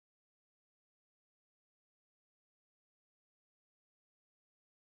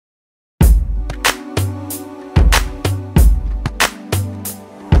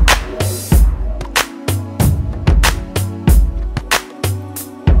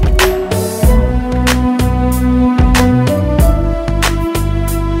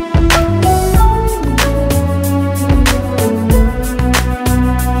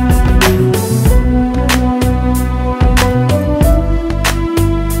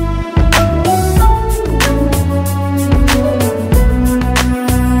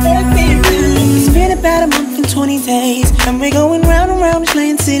And we're going round and round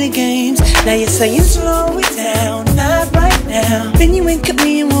playing silly games. Now you're saying slow it down, not right now. Then you wink at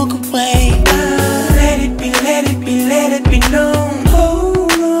me and walk away. Let it be, let it be, let it be known.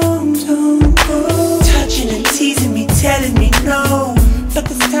 Hold on, don't go. Touching and teasing me, telling me no. But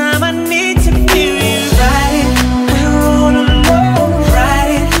this time I need to feel you. Ride it, we're all alone.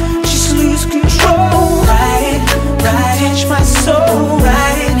 Ride it, just lose control. Ride it, touch my soul.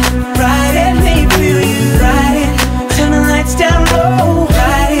 Ride it, let me feel you. Ride it, turn the lights down low.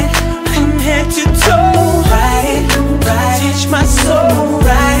 Ride it, from head to toe. Ride it, touch my soul.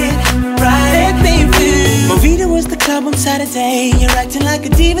 Ride it, let me feel you. Movida was the club on Saturday. You're acting like a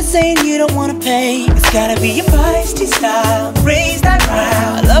diva, saying you don't wanna pay. It's gotta be your feisty style, raise that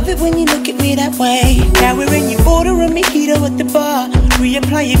brow. I love it when you look at me that way. Now we're in, you order a mojito at the bar.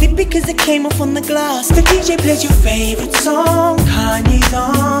 Reapply your lip because it came off on the glass. The DJ plays your favorite song, Kanye's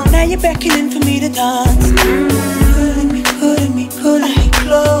on. Now you're beckoning for me to dance. Pulling me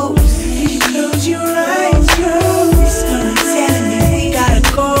close. Close your eyes, close. Telling me we gotta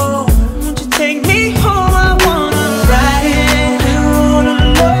go. Won't you take me home? I wanna ride it, all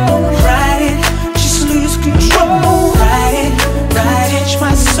alone. Ride it, just lose control. Ride it, touch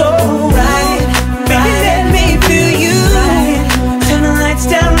my soul. Ride it, baby, let me feel you. Ride it, turn the lights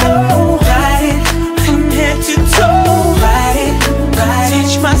down low. Ride it, from head to toe. Ride it,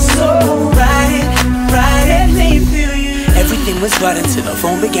 touch my soul. Ride it, let me feel you. Everything was right until the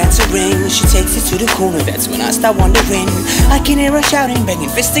phone began to ring. She takes it to the corner, that's when I start wondering. I can hear her shouting, banging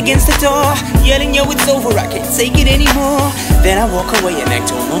fist against the door, yelling, yo, it's over, I can't take it anymore. Then I walk away and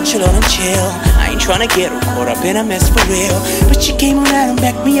act all nonchalant and chill. I ain't tryna get her caught up in a mess for real. But she came around and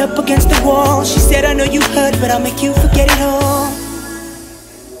backed me up against the wall. She said, I know you hurt, but I'll make you forget it all.